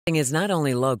Is not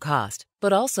only low cost,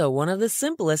 but also one of the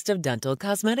simplest of dental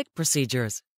cosmetic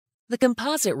procedures. The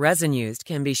composite resin used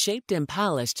can be shaped and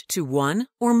polished to one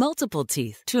or multiple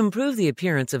teeth to improve the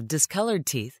appearance of discolored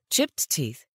teeth, chipped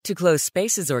teeth, to close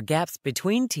spaces or gaps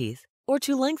between teeth, or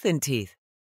to lengthen teeth.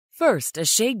 First, a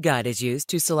shade guide is used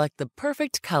to select the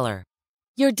perfect color.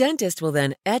 Your dentist will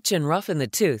then etch and roughen the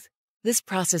tooth. This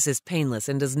process is painless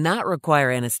and does not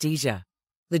require anesthesia.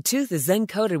 The tooth is then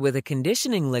coated with a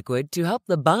conditioning liquid to help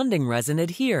the bonding resin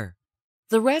adhere.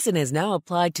 The resin is now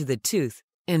applied to the tooth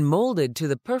and molded to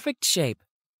the perfect shape.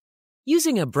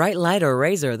 Using a bright light or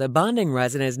razor, the bonding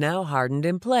resin is now hardened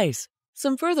in place.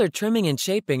 Some further trimming and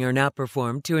shaping are now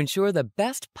performed to ensure the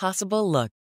best possible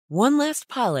look. One last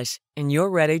polish, and you're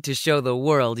ready to show the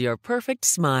world your perfect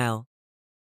smile.